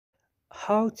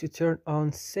How to turn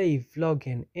on save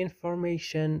login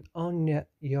information on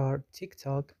your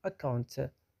TikTok account.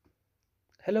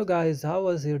 Hello guys, how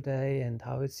was your day and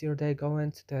how is your day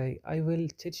going today? I will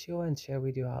teach you and share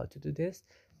with you how to do this.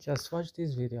 Just watch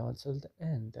this video until the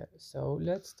end. So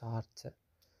let's start.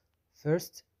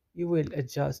 First, you will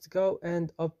just go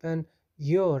and open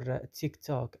your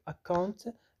TikTok account,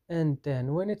 and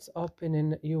then when it's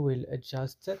opening you will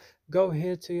just go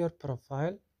here to your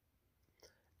profile,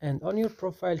 and on your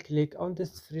profile click on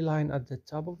this three line at the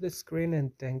top of the screen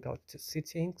and then go to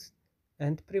settings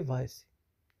and privacy,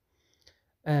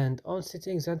 and on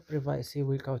settings and privacy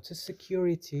we'll go to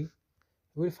security.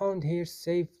 You will find here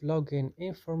save login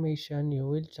information. You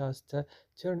will just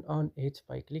turn on it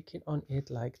by clicking on it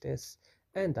like this,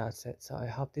 and that's it. So I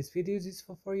hope this video is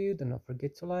useful for you. Do not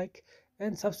forget to like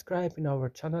and subscribe in our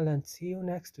channel, and see you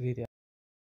next video.